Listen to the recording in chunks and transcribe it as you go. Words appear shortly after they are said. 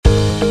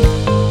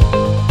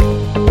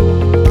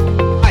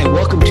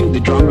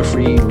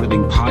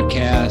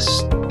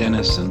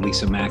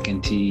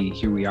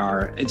we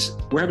are.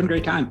 We're having a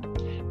great time.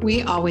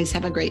 We always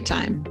have a great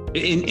time.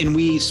 And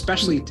we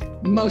especially...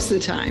 Most of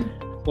the time.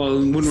 Well,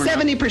 when we're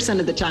 70%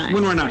 of the time.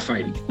 When we're not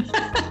fighting.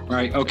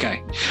 Right.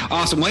 Okay.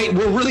 Awesome. Wait,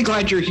 we're really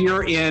glad you're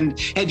here. And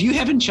if you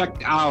haven't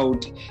checked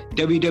out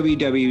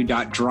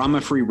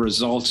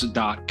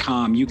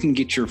www.dramafreeresults.com, you can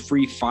get your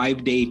free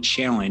 5-day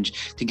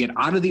challenge to get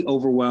out of the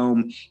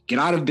overwhelm, get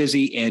out of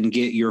busy, and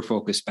get your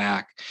focus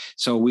back.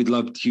 So we'd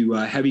love to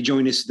have you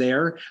join us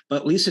there.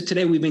 But Lisa,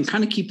 today we've been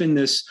kind of keeping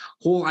this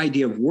whole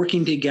idea of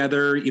working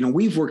together. You know,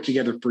 we've worked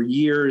together for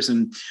years,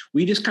 and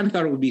we just kind of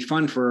thought it would be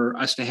fun for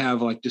us to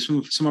have like just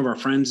some of our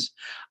friends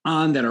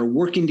on that are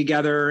working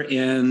together.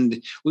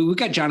 And we've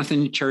got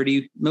Jonathan and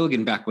Charity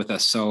Milligan back with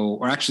us. So,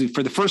 or actually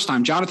for the first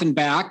time, Jonathan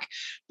back,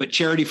 but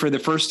Charity for the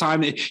first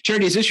time.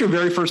 Charity, is this your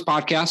very first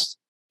podcast?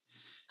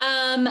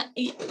 Well,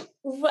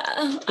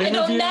 I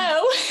don't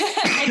know.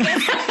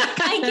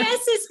 I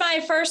guess it's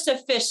my first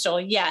official.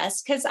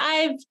 Yes. Cause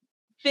I've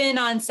been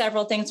on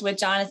several things with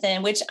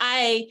Jonathan, which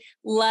I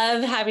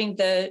love having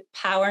the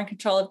power and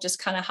control of just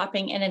kind of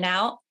hopping in and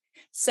out.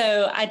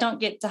 So I don't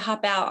get to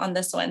hop out on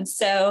this one.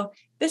 So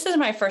this is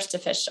my first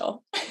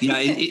official. Yeah.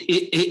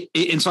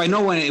 And so I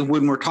know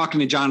when we're talking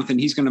to Jonathan,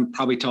 he's going to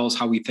probably tell us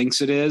how he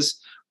thinks it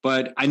is,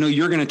 but I know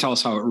you're going to tell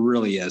us how it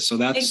really is. So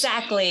that's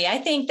exactly. I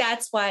think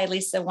that's why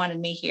Lisa wanted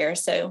me here.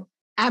 So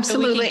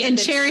absolutely. And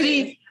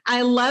Charity,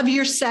 I love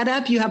your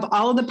setup. You have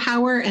all of the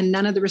power and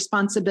none of the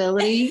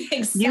responsibility.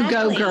 Exactly. You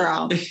go,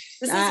 girl. This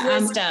is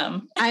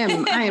wisdom. I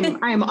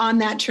am on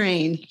that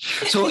train.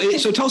 So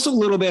tell us a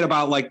little bit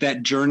about like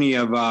that journey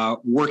of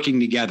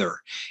working together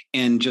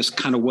and just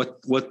kind of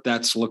what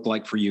that's looked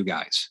like for you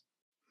guys.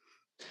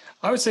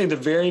 I would say in the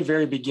very,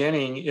 very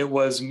beginning, it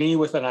was me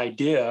with an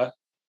idea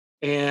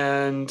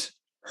and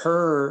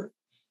her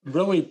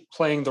really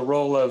playing the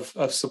role of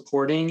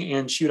supporting.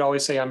 And she would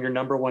always say, I'm your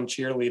number one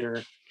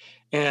cheerleader.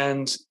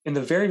 And in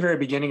the very, very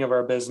beginning of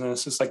our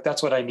business, it's like,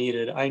 that's what I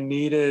needed. I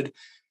needed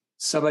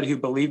somebody who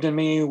believed in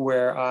me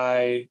where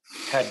I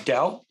had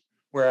doubt,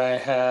 where I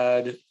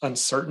had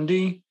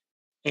uncertainty.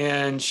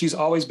 And she's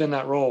always been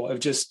that role of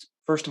just,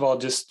 first of all,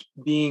 just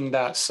being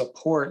that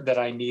support that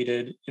I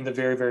needed in the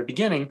very, very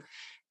beginning.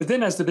 But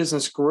then as the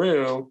business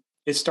grew,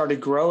 it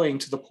started growing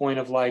to the point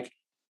of like,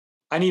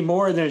 I need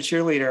more than a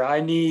cheerleader.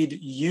 I need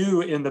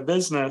you in the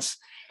business.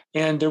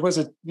 And there was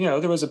a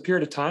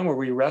period of time where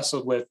we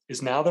wrestled with,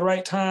 is now the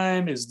right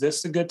time? Is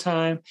this a good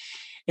time?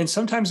 And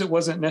sometimes it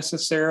wasn't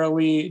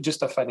necessarily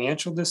just a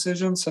financial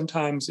decision.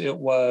 Sometimes it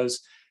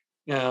was,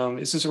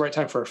 is this the right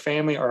time for our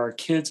family? Are our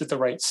kids at the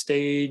right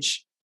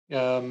stage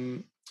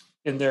in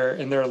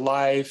their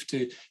life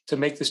to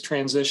make this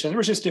transition? There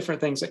was just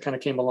different things that kind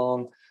of came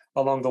along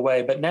the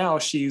way. But now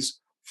she's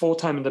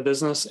full-time in the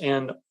business.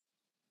 And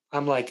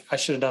I'm like, I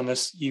should have done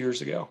this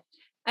years ago.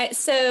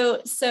 So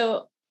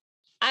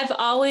I've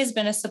always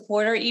been a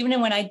supporter, even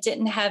when I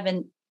didn't have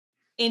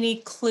any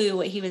clue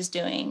what he was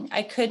doing.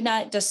 I could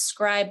not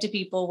describe to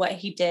people what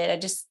he did. I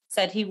just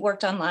said he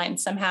worked online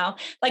somehow.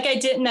 Like I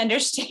didn't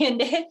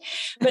understand it,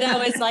 but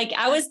I was like,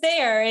 I was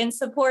there and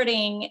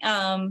supporting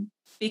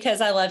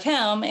because I love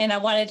him and I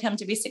wanted him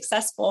to be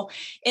successful.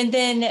 And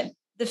then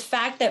the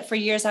fact that for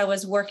years I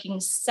was working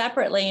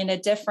separately in a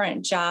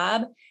different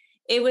job,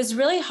 it was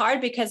really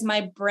hard because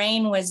my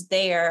brain was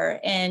there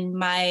and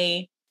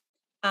my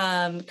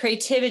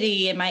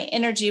creativity and my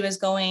energy was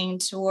going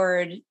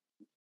toward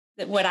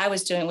what I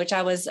was doing, which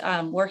I was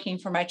working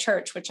for my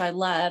church, which I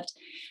loved.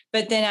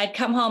 But then I'd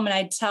come home and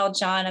I'd tell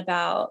John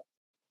about,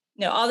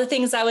 all the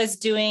things I was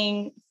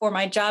doing for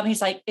my job.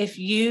 He's like, if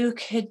you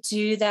could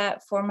do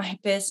that for my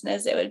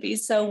business, it would be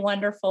so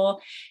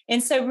wonderful.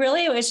 And so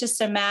really it was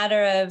just a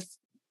matter of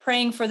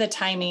praying for the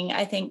timing,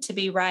 I think, to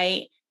be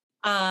right.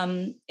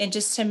 And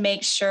just to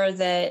make sure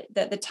that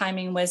the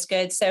timing was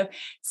good. So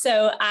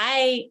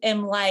I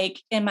am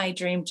like in my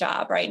dream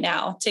job right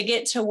now to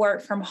get to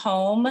work from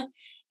home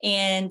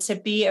and to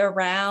be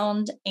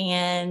around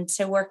and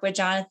to work with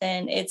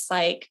Jonathan. It's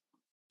like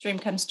dream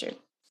comes true.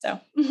 So,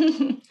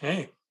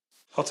 hey,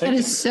 I'll take it. That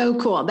is so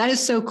cool. That is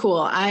so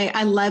cool.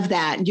 I love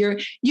that.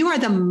 You are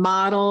the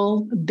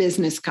model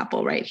business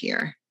couple right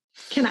here.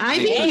 Can I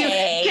be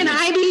you? Can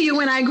I be you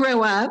when I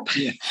grow up?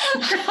 Yeah.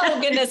 Oh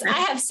goodness, I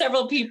have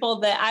several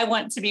people that I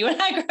want to be when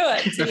I grow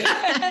up too.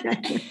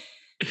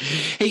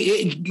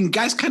 Hey,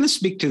 guys, kind of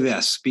speak to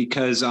this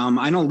because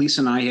I know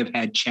Lisa and I have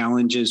had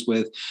challenges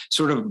with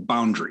sort of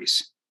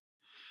boundaries,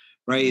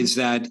 right? Is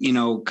that,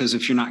 because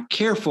if you're not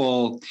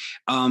careful,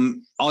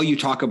 all you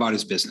talk about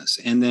is business.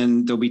 And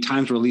then there'll be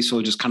times where Lisa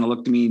will just kind of look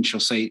at me and she'll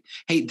say,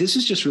 hey, this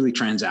is just really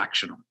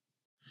transactional.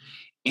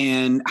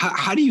 And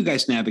how do you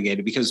guys navigate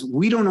it? Because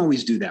we don't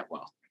always do that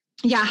well.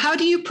 Yeah. How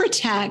do you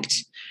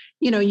protect,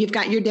 you've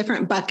got your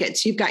different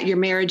buckets. You've got your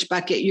marriage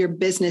bucket, your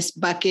business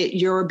bucket,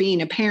 your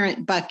being a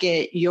parent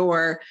bucket,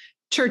 your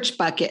church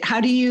bucket. How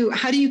do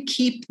you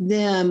keep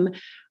them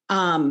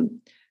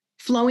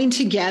flowing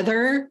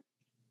together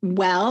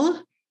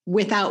well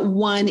without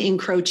one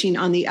encroaching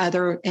on the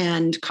other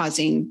and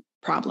causing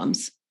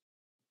problems?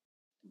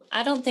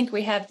 I don't think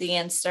we have the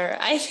answer.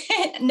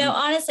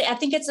 Honestly, I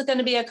think it's going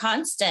to be a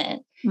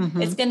constant.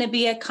 Mm-hmm. It's going to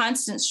be a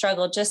constant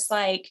struggle, just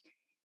like,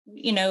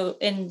 you know,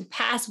 in the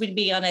past we'd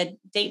be on a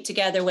date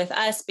together with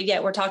us, but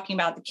yet we're talking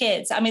about the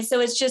kids. I mean, so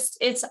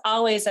it's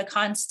always a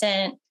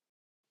constant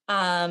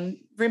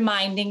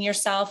reminding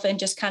yourself and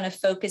just kind of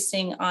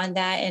focusing on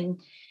that. And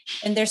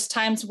there's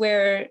times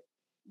where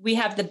we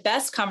have the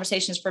best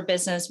conversations for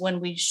business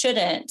when we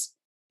shouldn't,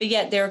 but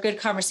yet there are good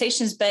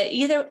conversations. But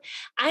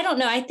I don't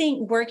know. I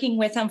think working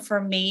with him for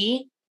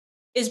me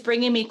is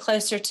bringing me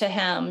closer to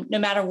him, no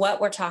matter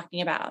what we're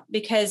talking about,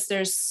 because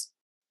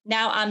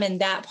now I'm in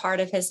that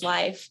part of his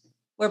life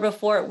where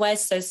before it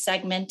was so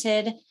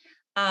segmented.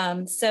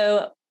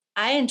 So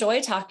I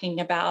enjoy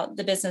talking about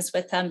the business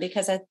with him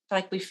because I feel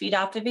like we feed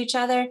off of each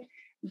other.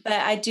 But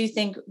I do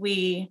think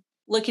we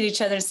look at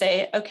each other and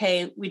say,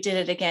 okay, we did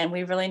it again.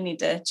 We really need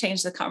to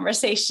change the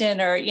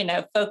conversation or, you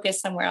know, focus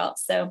somewhere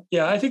else. So,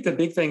 yeah, I think the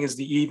big thing is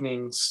the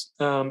evenings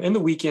and the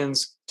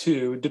weekends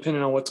too,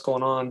 depending on what's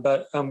going on.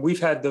 But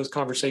we've had those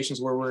conversations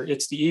where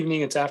it's the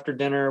evening, it's after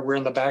dinner, we're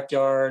in the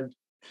backyard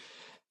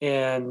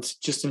and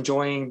just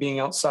enjoying being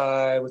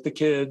outside with the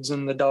kids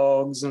and the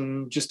dogs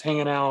and just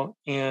hanging out.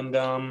 And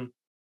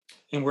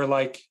we're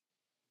like,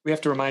 we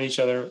have to remind each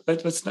other,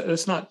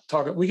 let's not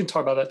talk. We can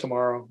talk about that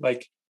tomorrow.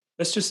 Like,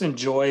 let's just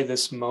enjoy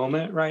this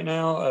moment right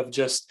now of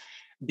just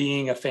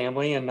being a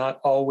family and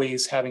not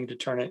always having to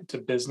turn it into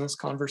business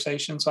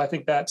conversation. So I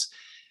think that's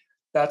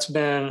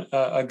been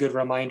a good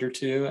reminder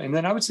too. And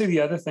then I would say the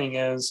other thing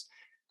is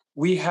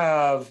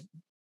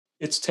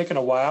it's taken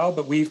a while,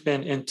 but we've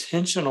been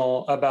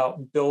intentional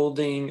about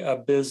building a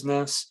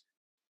business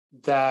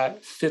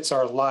that fits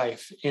our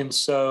life. And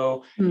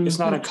so it's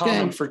not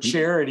uncommon for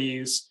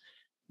Charity's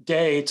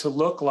day to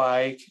look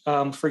like,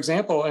 for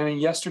example, I mean,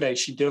 yesterday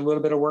she did a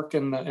little bit of work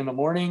in the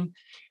morning.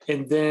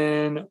 And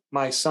then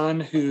my son,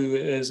 who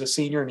is a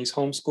senior and he's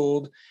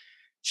homeschooled,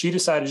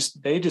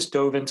 they just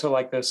dove into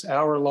like this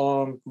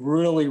hour-long,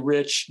 really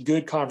rich,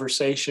 good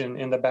conversation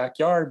in the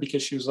backyard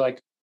because she was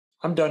like,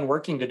 I'm done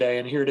working today.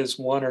 And here it is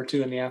 1 or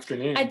 2 in the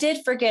afternoon. I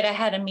did forget I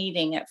had a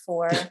meeting at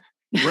 4.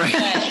 Right.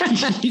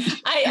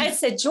 I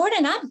said,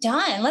 Jordan, I'm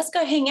done. Let's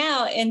go hang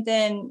out. And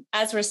then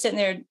as we're sitting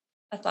there,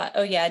 I thought,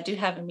 oh yeah, I do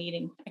have a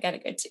meeting. I got to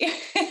go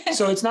to.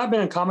 So it's not been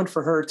uncommon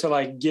for her to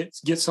like get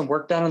some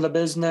work done in the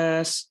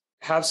business,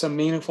 have some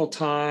meaningful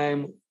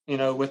time, you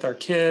know, with our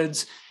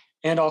kids,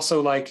 and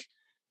also like,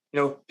 you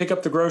know, pick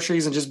up the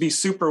groceries and just be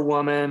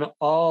superwoman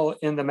all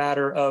in the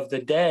matter of the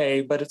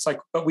day. But it's like,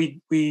 but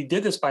we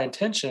did this by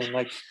intention.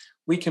 Like,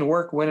 we can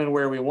work when and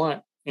where we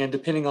want. And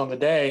depending on the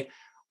day,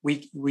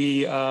 we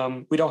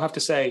don't have to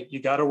say,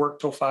 you got to work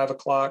till 5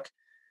 o'clock,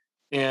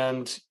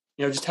 and,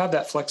 you know, just have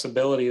that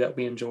flexibility that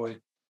we enjoy.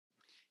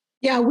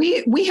 Yeah,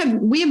 we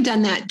have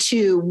done that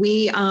too.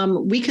 We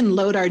can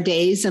load our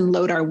days and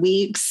load our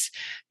weeks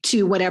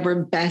to whatever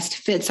best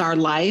fits our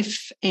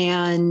life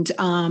and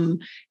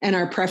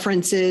our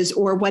preferences,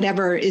 or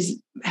whatever is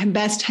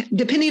best,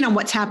 depending on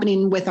what's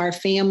happening with our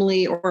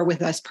family or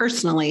with us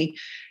personally.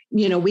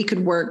 You know, we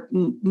could work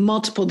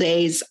multiple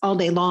days all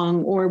day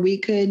long, or we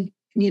could,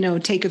 you know,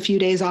 take a few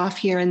days off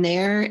here and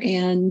there.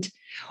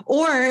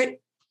 Or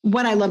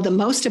what I love the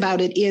most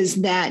about it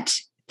is that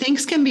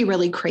things can be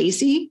really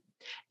crazy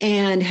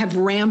and have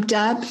ramped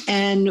up,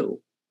 and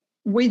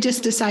we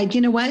just decide, you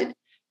know what,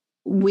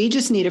 we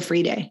just need a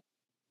free day.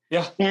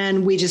 Yeah.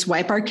 And we just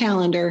wipe our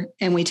calendar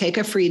and we take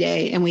a free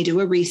day and we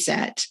do a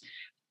reset.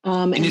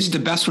 And it's the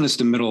best when it's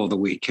the middle of the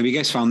week. Have you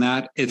guys found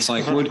that? It's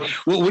like,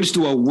 we'll just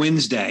do a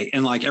Wednesday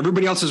and like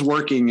everybody else is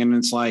working, and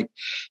it's like,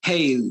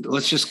 hey,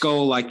 let's just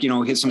go like, you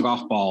know, hit some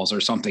golf balls or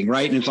something.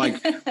 Right. And it's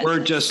like, we're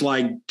just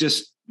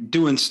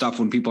doing stuff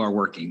when people are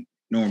working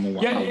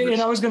normal. Yeah. Hours.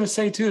 And I was going to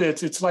say too,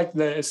 that it's like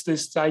it's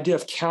this idea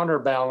of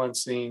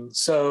counterbalancing.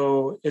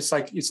 So it's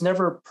like, it's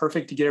never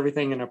perfect to get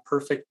everything in a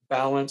perfect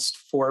balanced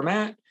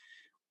format.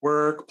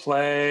 Work,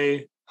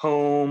 play,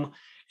 home.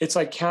 It's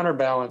like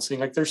counterbalancing.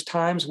 Like, there's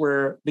times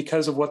where,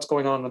 because of what's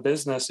going on in the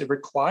business, it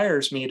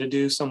requires me to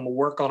do some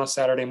work on a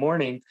Saturday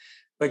morning.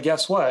 But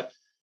guess what?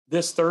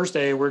 This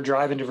Thursday, we're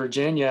driving to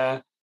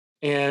Virginia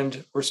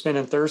and we're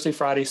spending Thursday,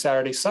 Friday,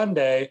 Saturday,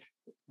 Sunday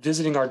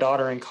visiting our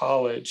daughter in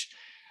college.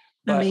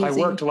 But amazing. I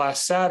worked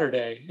last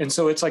Saturday. And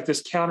so it's like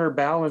this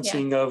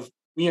counterbalancing of,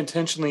 we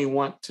intentionally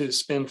want to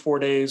spend 4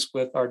 days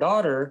with our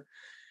daughter.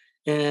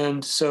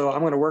 And so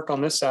I'm going to work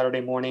on this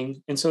Saturday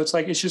morning. And so it's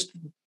like, it's just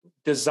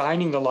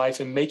designing the life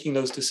and making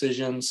those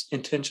decisions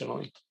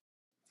intentionally.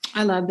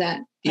 I love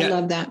that. Yeah. I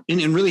love that.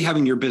 And really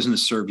having your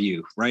business serve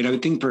you, right? I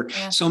would think for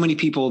so many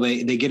people,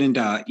 they get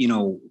into, you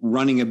know,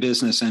 running a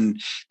business,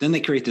 and then they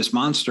create this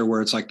monster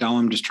where it's like, now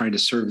I'm just trying to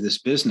serve this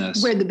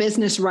business. Where the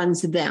business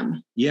runs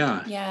them.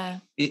 Yeah. Yeah.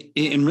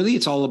 And really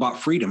it's all about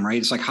freedom, right?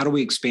 It's like, how do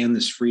we expand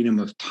this freedom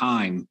of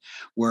time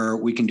where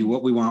we can do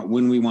what we want,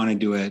 when we want to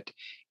do it,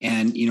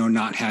 and, you know,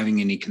 not having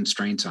any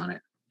constraints on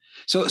it.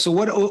 So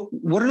what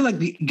are like,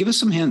 give us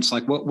some hints.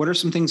 Like what are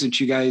some things that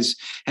you guys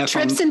have?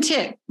 Tips and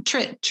ticks.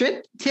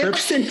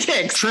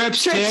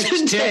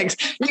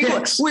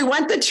 We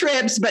want the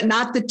trips, but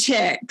not the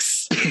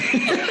ticks.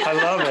 I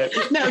love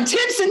it. No,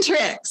 tips and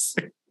tricks.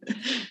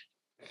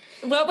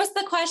 What was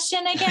the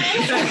question again?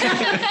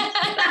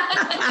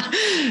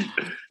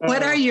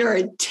 What are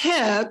your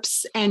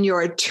tips and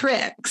your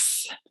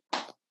tricks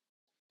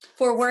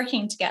for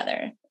working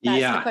together?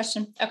 That's the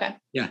question. Okay.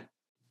 Yeah.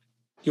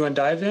 You want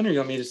to dive in, or you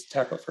want me to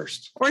tackle it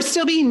first? or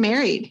still being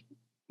married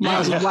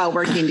while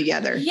working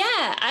together? Yeah,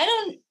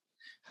 I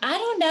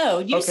don't know.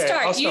 You start.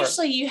 I'll start.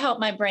 Usually you help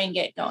my brain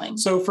get going.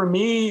 So for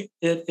me,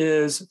 it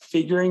is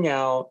figuring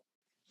out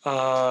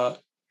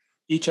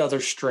each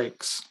other's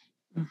strengths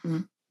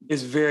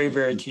is very,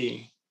 very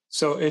key.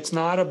 So it's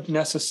not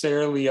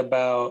necessarily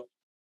about,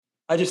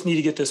 I just need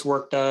to get this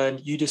work done.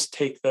 You just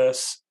take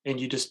this and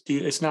you just do.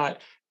 It's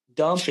not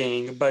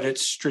dumping, but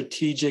it's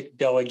strategic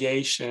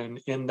delegation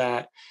in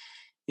that,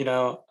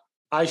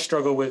 I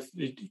struggle with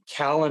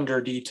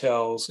calendar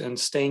details and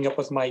staying up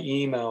with my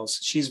emails.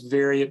 She's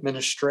very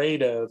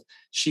administrative.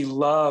 She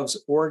loves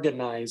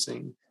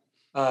organizing,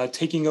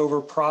 taking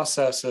over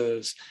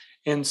processes.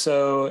 And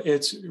so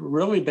it's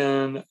really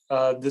been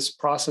this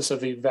process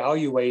of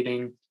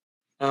evaluating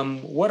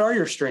what are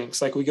your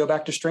strengths? Like we go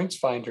back to Strengths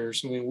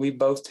Finders. I mean, we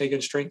both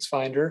taken Strengths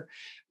Finder.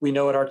 We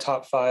know what our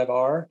top 5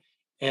 are.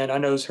 And I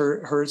know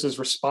hers is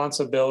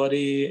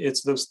responsibility.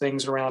 It's those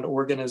things around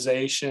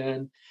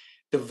organization,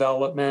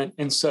 development.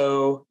 And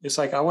so it's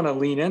like, I want to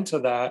lean into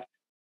that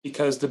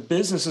because the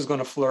business is going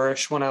to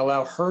flourish when I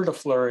allow her to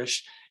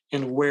flourish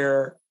and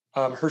where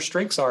her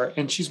strengths are.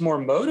 And she's more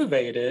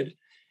motivated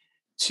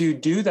to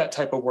do that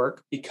type of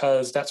work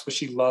because that's what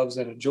she loves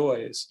and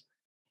enjoys.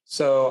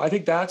 So I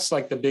think that's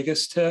like the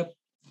biggest tip.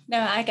 No,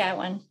 I got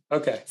one.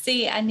 Okay.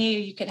 See, I knew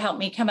you could help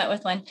me come up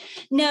with one.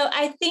 No,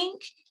 I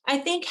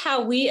think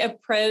how we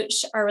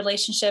approach our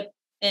relationship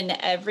in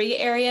every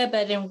area,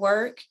 but in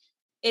work,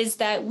 is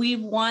that we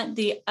want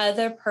the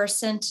other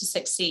person to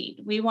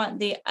succeed. We want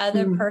the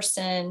other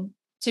person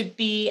to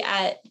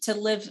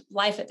live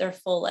life at their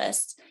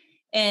fullest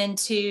and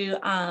to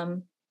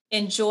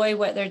enjoy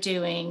what they're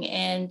doing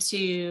and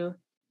to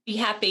be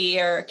happy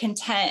or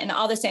content and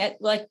all this.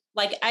 Like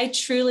I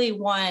truly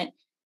want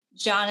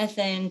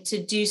Jonathan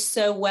to do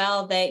so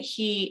well that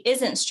he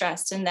isn't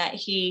stressed and that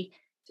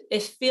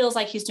it feels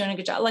like he's doing a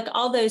good job. Like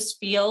all those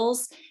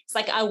feels, it's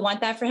like, I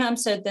want that for him.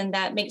 So then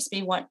that makes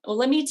me want, well,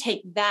 let me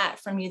take that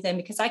from you then,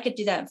 because I could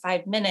do that in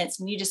 5 minutes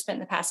and you just spent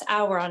the past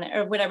hour on it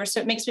or whatever. So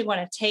it makes me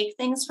want to take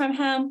things from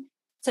him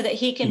so that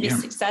he can be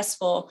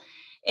successful.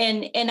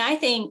 And I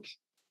think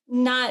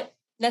not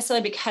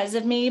necessarily because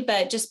of me,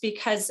 but just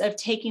because of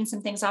taking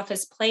some things off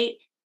his plate,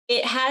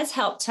 it has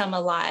helped him a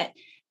lot.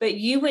 But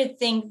you would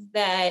think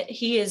that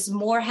he is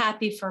more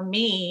happy for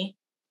me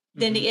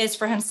than he is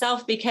for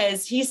himself,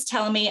 because he's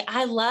telling me,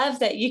 I love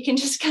that you can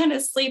just kind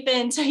of sleep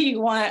in until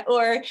you want,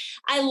 or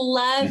I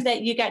love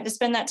that you got to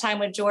spend that time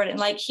with Jordan.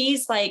 Like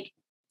he's like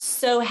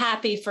so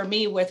happy for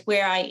me with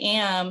where I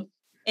am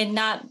and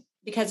not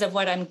because of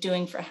what I'm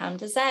doing for him.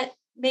 Does that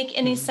make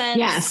any sense?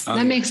 Yes,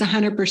 that makes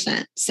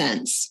 100%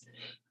 sense.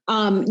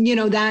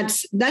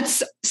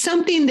 That's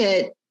something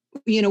that,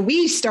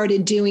 we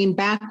started doing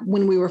back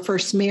when we were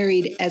first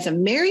married as a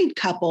married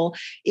couple,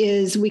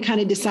 is we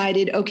kind of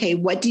decided, okay,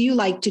 what do you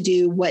like to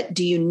do? What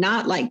do you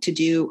not like to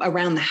do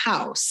around the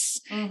house?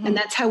 And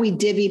that's how we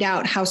divvied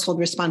out household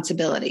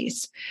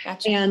responsibilities.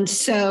 Gotcha. And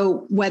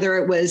so whether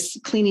it was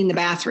cleaning the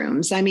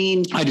bathrooms, I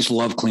mean, I just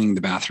love cleaning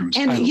the bathrooms.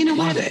 And I love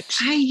love it.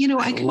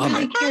 I could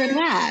really care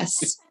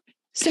less.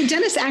 So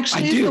Dennis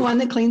actually is the one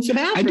that cleans the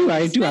bathrooms.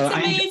 I do.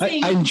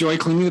 I enjoy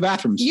cleaning the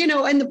bathrooms.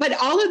 But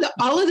all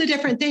of the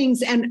different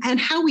things and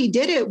how we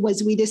did it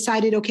was we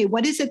decided, okay,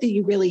 what is it that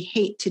you really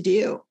hate to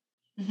do?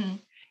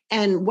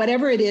 And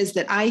whatever it is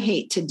that I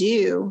hate to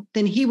do,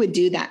 then he would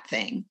do that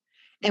thing.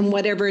 And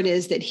whatever it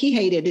is that he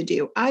hated to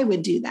do, I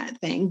would do that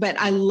thing. But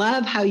I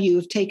love how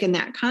you've taken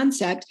that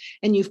concept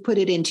and you've put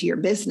it into your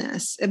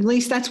business. At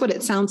least that's what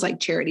it sounds like,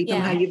 Charity,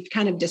 from how you've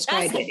kind of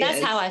described it.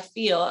 That's how I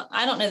feel.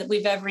 I don't know that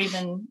we've ever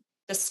even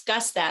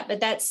discussed that, but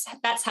that's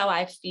how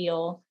I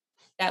feel,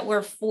 that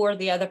we're for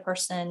the other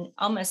person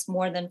almost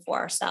more than for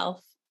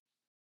ourselves.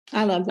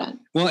 I love that.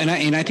 Well,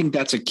 and I think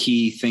that's a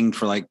key thing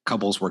for like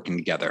couples working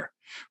together,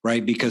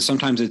 right? Because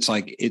sometimes it's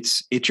like,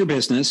 it's your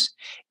business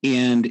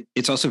and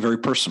it's also very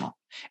personal.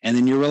 And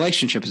then your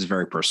relationship is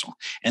very personal.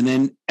 And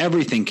then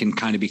everything can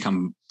kind of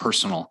become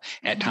personal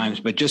at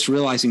times, but just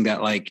realizing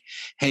that like,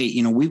 hey,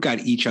 we've got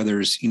each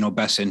other's,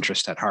 best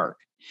interest at heart.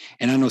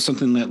 And I know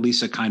something that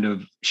Lisa kind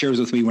of shares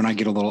with me when I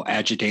get a little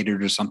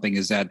agitated or something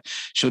is that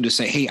she'll just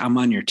say, hey, I'm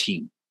on your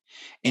team.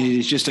 And it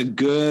is just a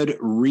good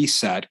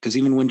reset. Because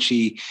even when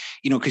she,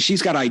 because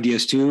she's got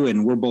ideas too,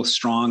 and we're both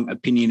strong,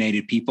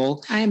 opinionated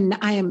people. I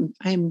am.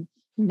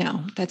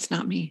 No, that's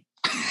not me.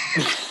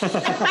 Sorry,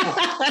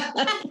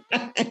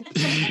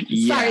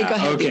 go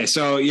ahead. Okay.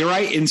 So you're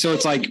right. And so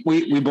it's like,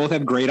 we both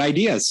have great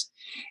ideas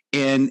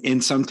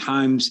and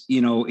sometimes,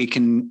 it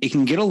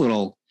can get a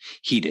little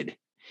heated.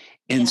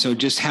 And so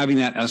just having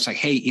that, I was like,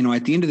 hey,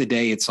 at the end of the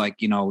day, it's like,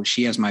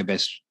 she has my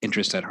best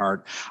interest at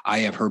heart. I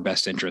have her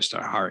best interest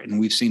at heart. And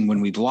we've seen when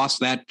we've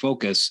lost that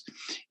focus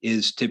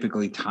is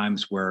typically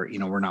times where,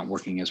 we're not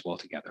working as well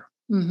together.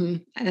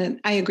 And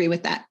I agree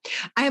with that.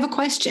 I have a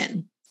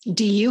question.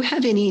 Do you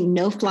have any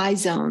no-fly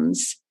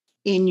zones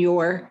in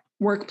your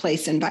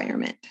workplace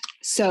environment?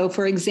 So,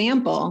 for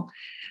example,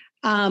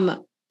 our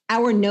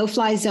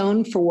no-fly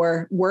zone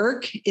for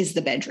work is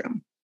the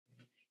bedroom.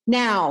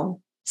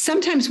 Now,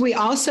 sometimes we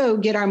also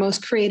get our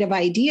most creative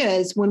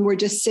ideas when we're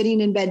just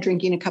sitting in bed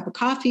drinking a cup of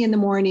coffee in the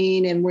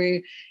morning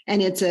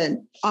and it's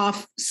an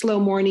off slow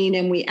morning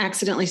and we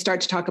accidentally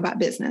start to talk about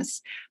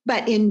business.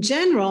 But in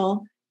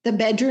general, the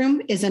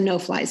bedroom is a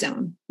no-fly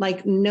zone,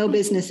 like no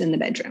business in the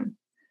bedroom.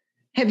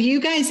 Have you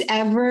guys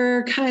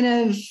ever kind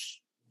of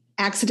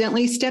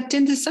accidentally stepped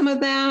into some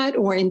of that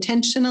or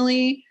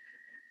intentionally?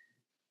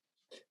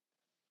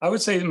 I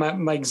would say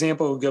my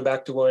example would go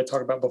back to what I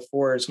talked about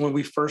before is when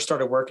we first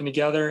started working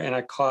together and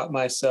I caught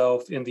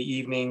myself in the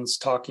evenings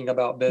talking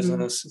about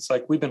business. Mm-hmm. It's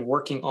like we've been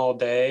working all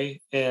day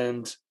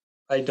and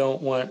I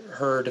don't want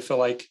her to feel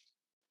like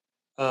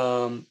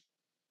that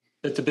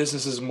the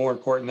business is more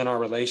important than our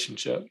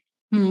relationship.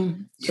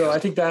 Mm-hmm. So I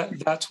think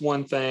that's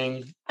one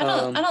thing. I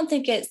don't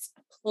think it's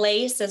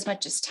place as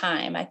much as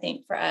time. I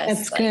think for us,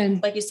 that's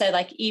good. Like you said,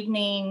 like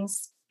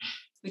evenings,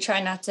 we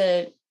try not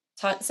to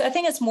talk. So I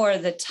think it's more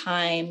the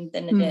time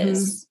than it mm-hmm.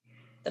 is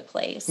the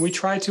place. We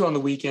try to on the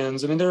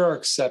weekends. I mean, there are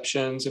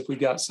exceptions if we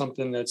got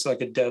something that's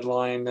like a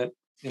deadline that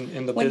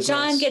in the when business.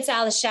 John gets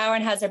out of the shower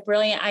and has a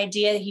brilliant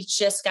idea that he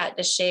just got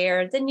to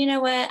share, then you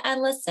know what? I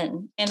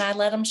listen and I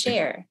let him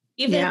share,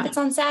 even if it's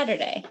on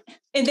Saturday.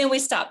 And then we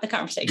stop the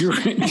conversation.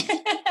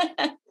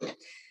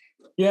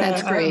 Yeah,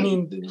 that's great. I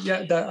mean,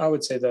 I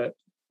would say that.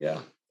 Yeah,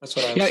 that's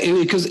what I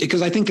would say.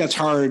 Because I think that's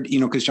hard,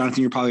 because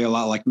Jonathan, you're probably a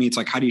lot like me. It's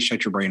like, how do you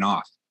shut your brain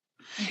off?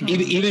 Mm-hmm.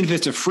 Even if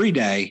it's a free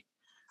day,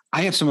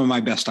 I have some of my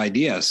best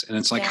ideas. And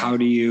it's like, how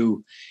do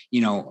you,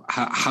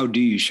 how do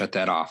you shut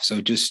that off?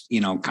 So just,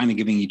 kind of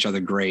giving each other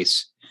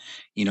grace,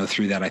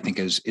 through that, I think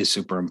is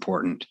super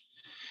important.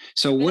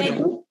 So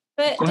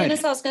But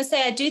Dennis, I was going to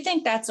say, I do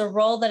think that's a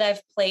role that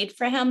I've played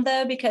for him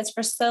though, because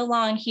for so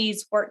long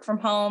he's worked from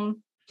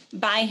home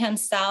by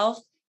himself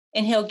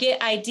and he'll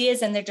get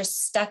ideas and they're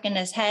just stuck in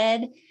his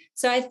head.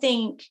 So I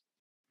think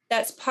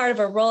that's part of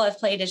a role I've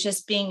played is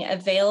just being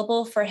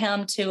available for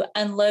him to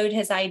unload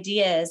his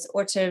ideas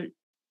or to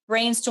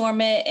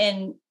brainstorm it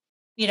in,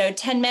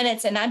 10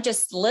 minutes. And I'm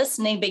just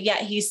listening, but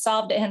yet he's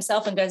solved it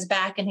himself and goes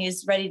back and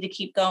he's ready to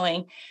keep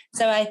going.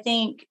 So I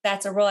think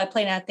that's a role I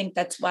play. And I think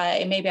that's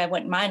why maybe I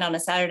wouldn't mind on a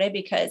Saturday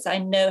because I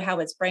know how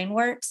his brain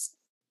works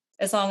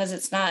as long as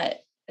it's not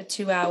a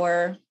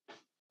 2-hour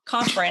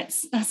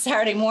conference on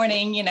Saturday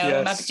morning, in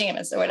my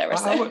pajamas or whatever.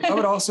 So. I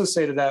would also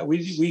say to that,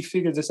 we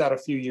figured this out a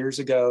few years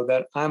ago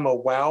that I'm a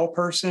wow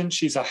person.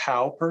 She's a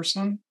how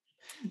person.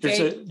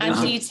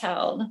 I'm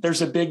detailed.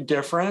 There's a big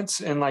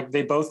difference and like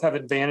they both have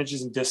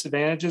advantages and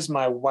disadvantages.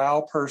 My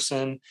wow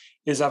person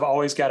is I've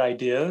always got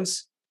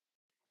ideas.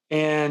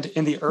 And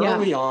in the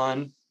early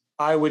on,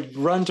 I would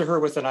run to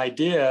her with an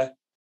idea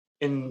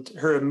and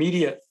her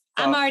immediate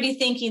I'm already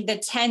thinking the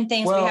 10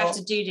 things we have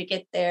to do to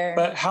get there.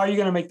 But how are you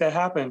going to make that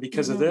happen?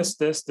 Because of this,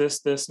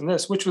 and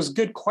this, which was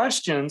good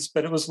questions,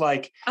 but it was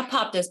like, I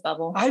popped this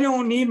bubble. I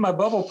don't need my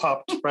bubble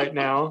popped right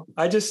now.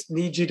 I just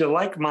need you to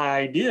like my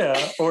idea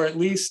or at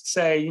least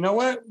say, you know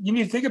what, you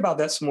need to think about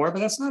that some more, but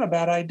that's not a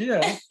bad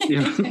idea.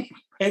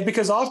 And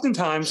because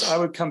oftentimes I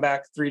would come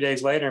back 3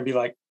 days later and be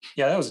like,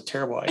 yeah, that was a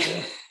terrible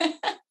idea. I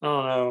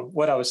don't know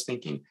what I was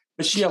thinking,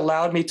 but she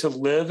allowed me to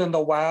live in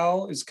the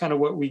wow is kind of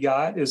what we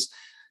got is,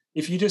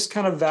 if you just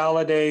kind of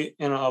validate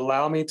and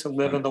allow me to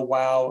live in the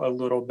wow a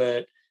little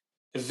bit,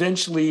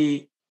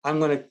 eventually I'm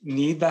going to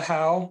need the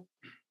how.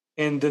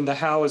 And then the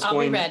how is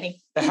be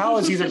ready. The how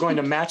is either going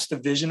to match the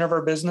vision of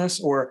our business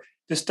or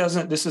this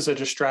is a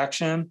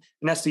distraction.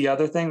 And that's the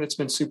other thing that's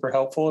been super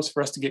helpful is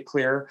for us to get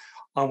clear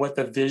on what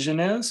the vision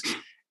is.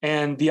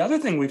 And the other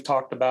thing we've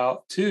talked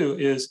about too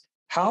is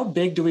how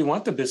big do we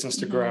want the business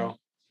to grow?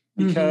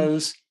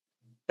 Because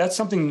that's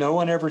something no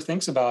one ever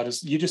thinks about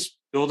is you just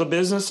build a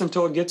business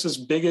until it gets as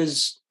big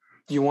as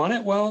you want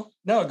it. Well,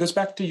 no, it goes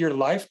back to your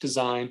life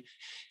design.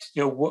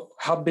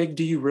 How big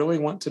do you really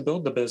want to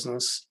build the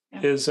business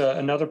is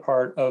another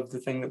part of the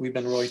thing that we've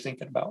been really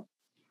thinking about.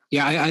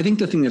 Yeah, I think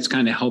the thing that's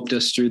kind of helped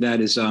us through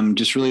that is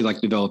just really like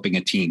developing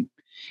a team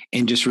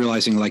and just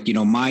realizing like,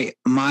 my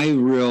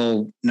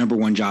real number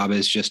one job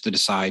is just to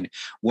decide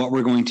what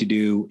we're going to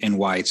do and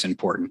why it's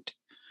important.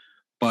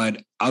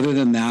 But other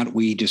than that,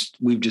 we've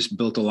just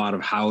built a lot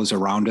of hows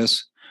around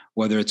us,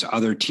 whether it's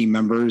other team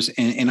members.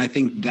 And I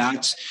think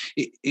that's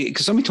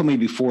because somebody told me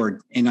before,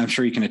 and I'm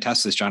sure you can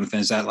attest to this, Jonathan,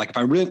 is that like, if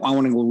I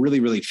want to go really,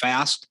 really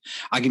fast,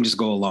 I can just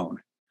go alone.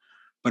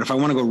 But if I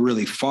want to go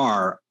really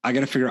far, I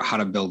got to figure out how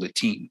to build a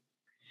team.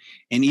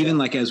 And even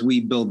like, as we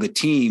build the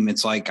team,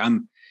 it's like,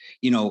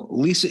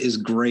 Lisa is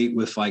great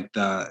with like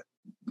the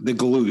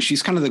glue.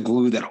 She's kind of the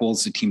glue that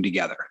holds the team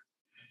together.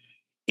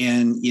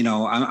 And,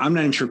 I'm not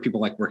even sure people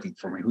like working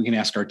for me. We can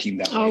ask our team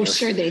that. Oh, later.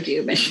 Sure they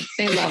do. But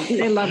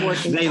they love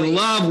working. They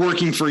love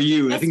working for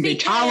you. That's I think they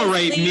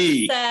tolerate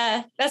me.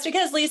 That's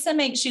because Lisa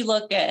makes you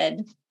look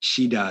good.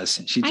 She does.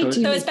 So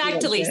it's back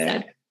to Lisa.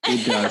 Good.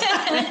 It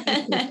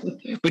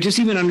does. But just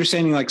even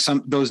understanding like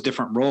those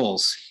different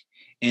roles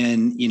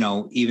And,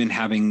 even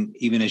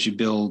as you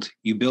build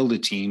a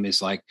team,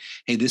 is like,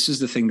 hey, this is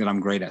the thing that I'm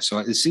great at. So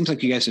it seems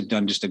like you guys have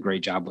done just a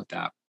great job with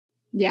that.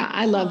 Yeah,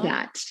 I love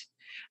that.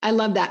 I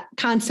love that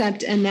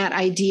concept and that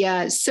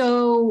idea.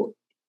 So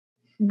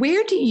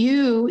where do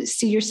you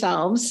see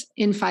yourselves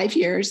in 5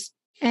 years?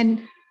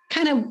 And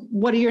kind of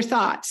what are your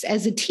thoughts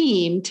as a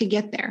team to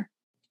get there?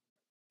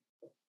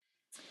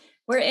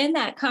 We're in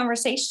that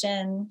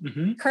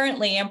conversation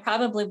currently, and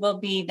probably will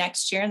be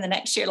next year and the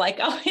next year, like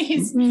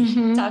always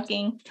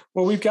talking.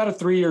 Well, we've got a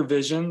 3-year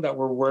vision that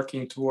we're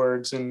working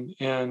towards.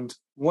 And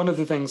one of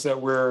the things that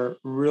we're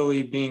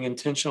really being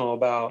intentional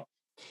about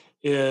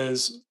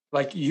is,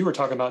 like you were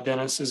talking about,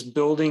 Dennis, is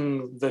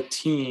building the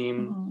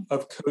team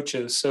of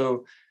coaches.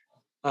 So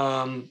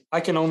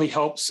I can only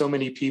help so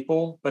many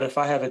people, but if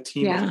I have a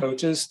team of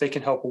coaches, they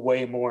can help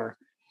way more.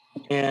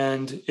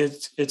 And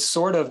it's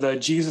sort of the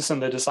Jesus and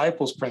the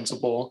disciples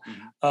principle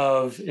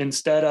of,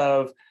 instead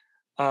of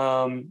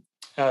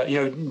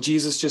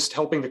Jesus just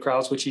helping the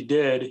crowds, which he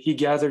did, he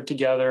gathered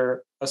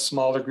together a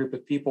smaller group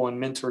of people and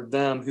mentored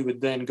them, who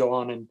would then go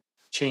on and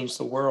change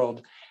the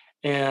world.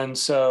 And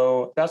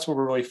so that's what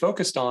we're really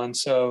focused on,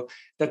 so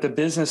that the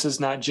business is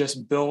not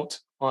just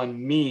built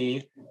on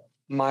me,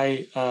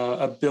 my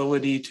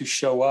ability to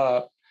show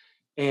up.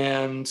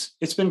 And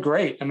it's been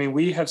great. I mean,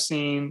 we have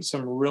seen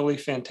some really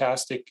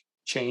fantastic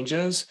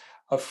changes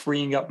of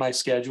freeing up my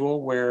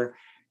schedule, where,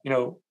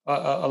 a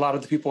lot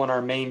of the people in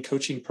our main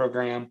coaching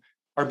program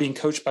are being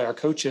coached by our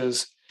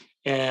coaches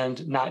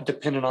and not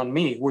dependent on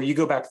me. Where you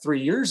go back 3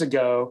 years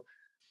ago,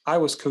 I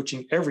was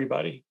coaching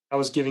everybody. I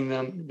was giving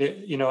them,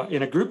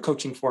 in a group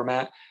coaching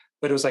format,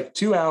 but it was like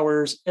 2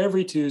 hours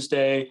every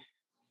Tuesday,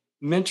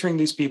 mentoring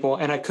these people,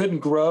 and I couldn't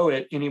grow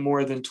it any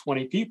more than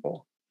 20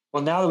 people.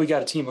 Well, now that we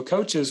got a team of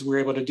coaches, we're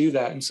able to do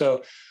that. And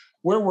so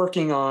we're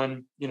working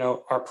on,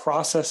 our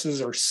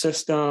processes, our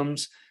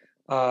systems.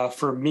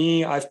 For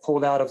me, I've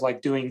pulled out of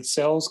like doing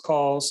sales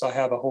calls. So I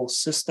have a whole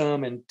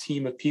system and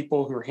team of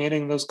people who are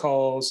handling those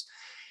calls.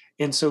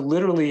 And so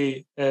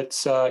literally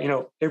it's,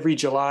 every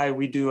July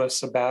we do a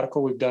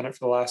sabbatical. We've done it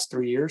for the last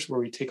 3 years, where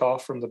we take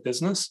off from the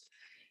business.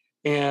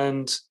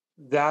 And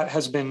that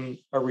has been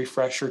a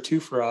refresher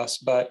too for us.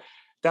 But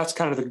that's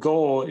kind of the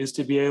goal, is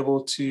to be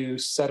able to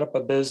set up a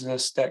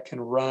business that can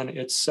run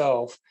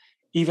itself,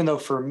 even though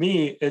for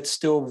me, it's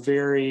still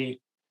very,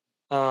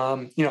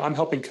 I'm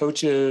helping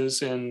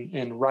coaches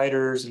and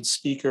writers and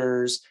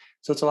speakers.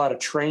 So it's a lot of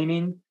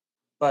training,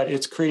 but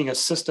it's creating a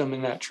system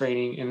in that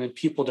training, and then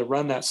people to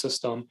run that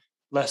system,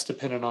 less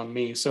dependent on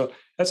me. So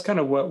that's kind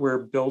of what we're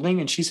building.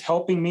 And she's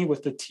helping me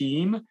with the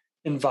team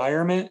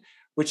environment,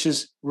 which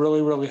is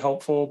really, really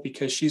helpful,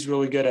 because she's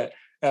really good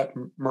at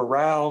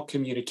morale,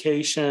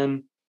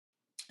 communication,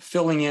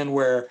 filling in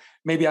where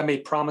maybe I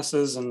made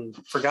promises and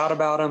forgot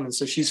about them. And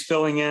so she's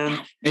filling in.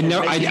 And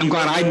no, I'm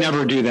glad I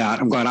never do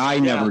that. I'm glad I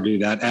never do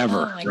that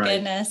ever. Oh my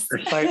goodness.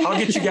 Like, I'll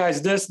get you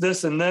guys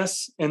this, and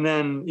this. And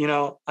then,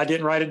 I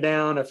didn't write it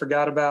down. I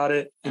forgot about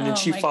it. And then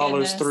she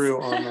follows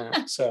through on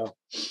that. So.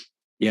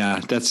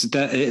 Yeah, that's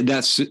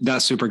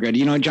super good.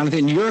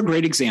 Jonathan, you're a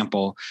great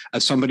example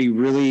of somebody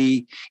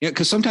really,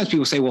 because sometimes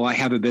people say, well, I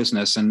have a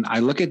business, and I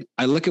look at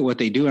what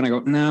they do and I go,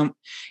 no, you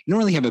don't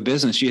really have a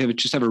business. You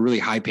just have a really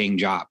high paying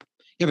job.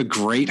 You have a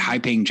great high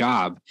paying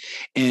job,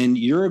 and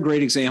you're a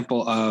great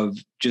example of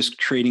just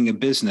creating a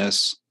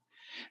business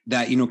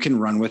that, can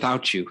run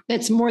without you.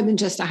 That's more than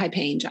just a high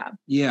paying job.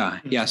 Yeah.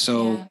 Yeah.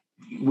 So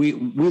we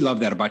love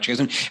that about you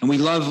guys. And we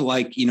love,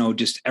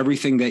 just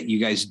everything that you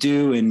guys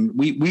do. And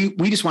we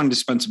just wanted to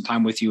spend some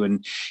time with you.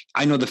 And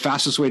I know the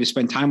fastest way to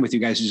spend time with you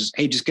guys is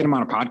just get them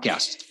on a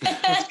podcast.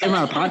 Get them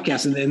on a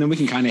podcast, and then we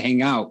can kind of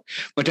hang out.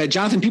 But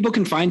Jonathan, people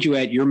can find you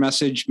at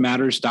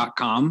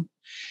yourmessagematters.com.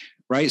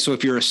 Right. So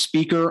if you're a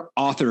speaker,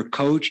 author,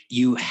 coach,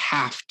 you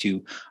have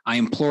to, I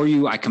implore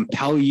you, I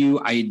compel you,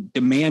 I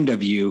demand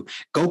of you,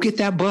 go get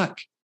that book.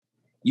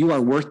 You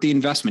are worth the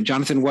investment.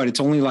 Jonathan, it's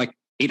only like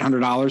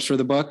 $800 for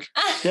the book?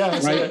 Yeah,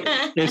 that's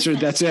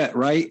right. That's it,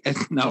 right?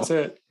 No, that's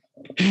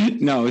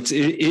it. No, it's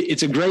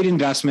a great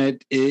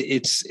investment.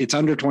 It's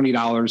under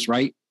 $20,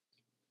 right?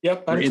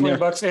 Yep, under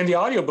 $20. And the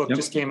audiobook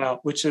just came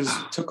out, which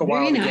took a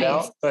while to get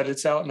out, but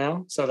it's out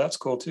now. So that's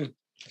cool too.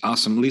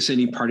 Awesome. Lisa,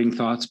 any parting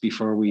thoughts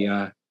before we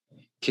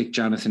kick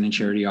Jonathan and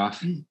Charity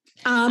off?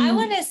 I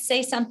want to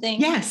say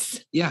something.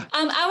 Yes. Yeah.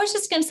 I was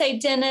just going to say,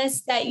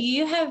 Dennis, that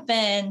you have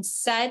been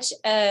such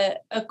a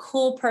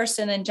cool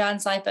person in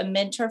John's life, a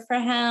mentor for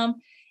him.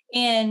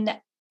 And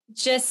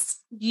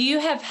just, you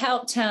have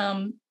helped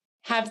him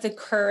have the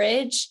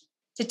courage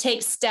to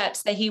take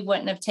steps that he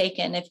wouldn't have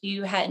taken if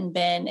you hadn't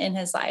been in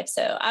his life.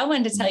 So I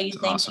wanted to tell you,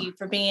 thank you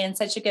for being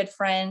such a good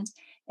friend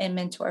and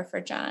mentor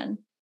for John.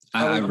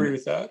 I agree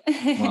with that.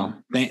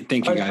 Well, thank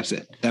you guys.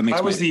 That makes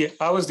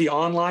I was the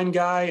online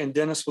guy, and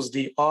Dennis was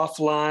the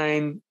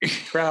offline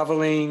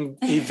traveling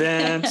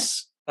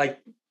events, like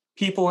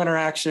people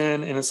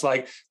interaction. And it's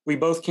like, we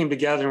both came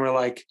together and we're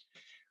like,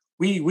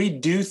 we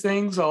do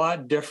things a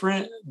lot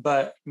different,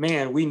 but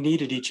man, we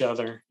needed each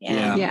other.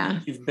 Yeah. Yeah.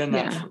 You've been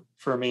that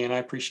for me, and I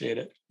appreciate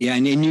it. Yeah,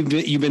 and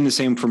you've been the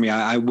same for me.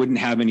 I wouldn't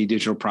have any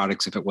digital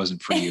products if it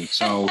wasn't for you.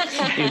 So,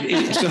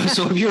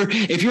 so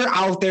if you're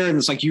out there and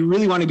it's like you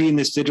really want to be in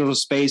this digital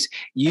space,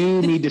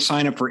 you need to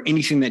sign up for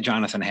anything that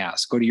Jonathan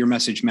has. Go to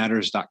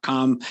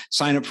yourmessagematters.com,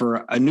 sign up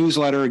for a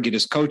newsletter, get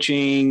his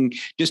coaching,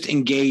 just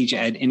engage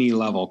at any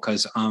level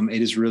because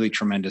it is really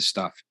tremendous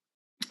stuff.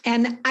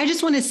 And I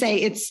just want to say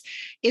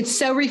it's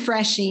so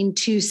refreshing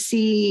to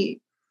see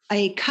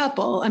a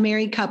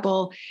married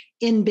couple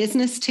in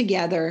business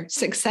together,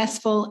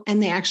 successful,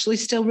 and they actually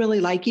still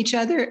really like each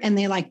other and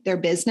they like their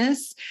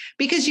business.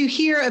 Because you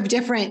hear of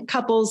different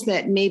couples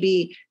that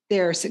maybe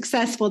they're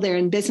successful, they're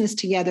in business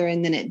together,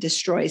 and then it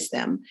destroys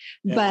them.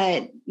 Yeah.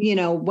 But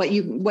what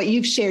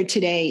you've shared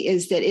today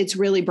is that it's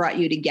really brought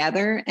you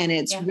together, and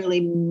it's really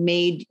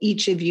made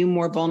each of you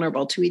more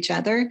vulnerable to each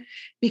other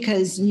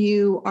because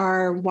you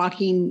are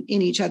walking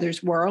in each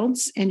other's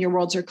worlds, and your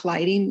worlds are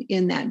colliding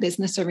in that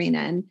business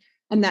arena.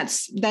 And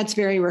that's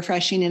very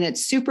refreshing, and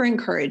it's super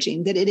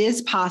encouraging that it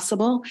is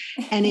possible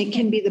and it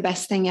can be the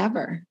best thing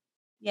ever.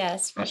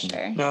 Yes, for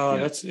sure.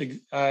 No,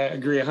 I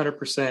agree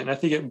 100%. And I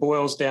think it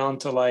boils down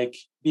to like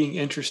being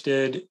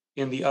interested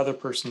in the other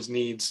person's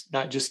needs,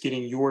 not just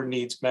getting your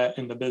needs met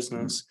in the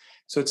business.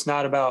 Mm-hmm. So it's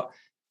not about,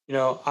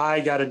 I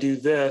got to do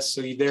this,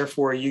 so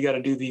therefore you got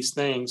to do these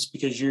things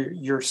because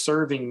you're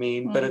serving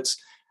me, mm-hmm. but it's,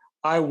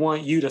 I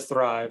want you to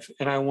thrive,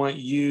 and I want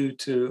you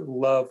to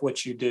love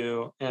what you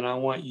do, and I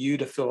want you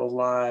to feel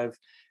alive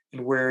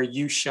and where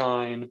you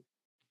shine,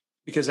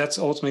 because that's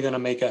ultimately going to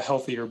make a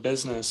healthier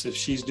business. If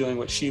she's doing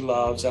what she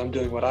loves, I'm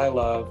doing what I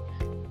love,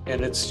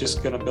 and it's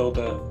just going to build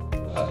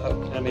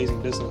an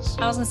amazing business.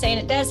 I was going to say,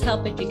 and it does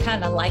help if you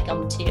kind of like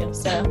them too.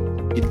 So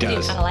it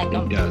does. You kind of like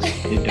them.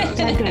 It does.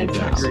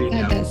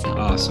 That does help.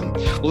 Awesome.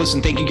 Well,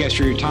 listen, thank you guys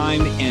for your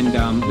time,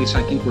 and Lisa,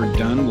 I think we're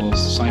done. We'll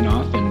sign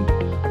off, and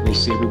we'll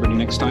see everybody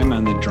next time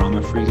on the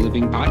Drama Free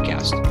Living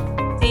podcast.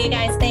 See you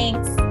guys.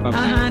 Thanks.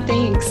 Bye-bye.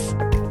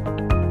 Thanks.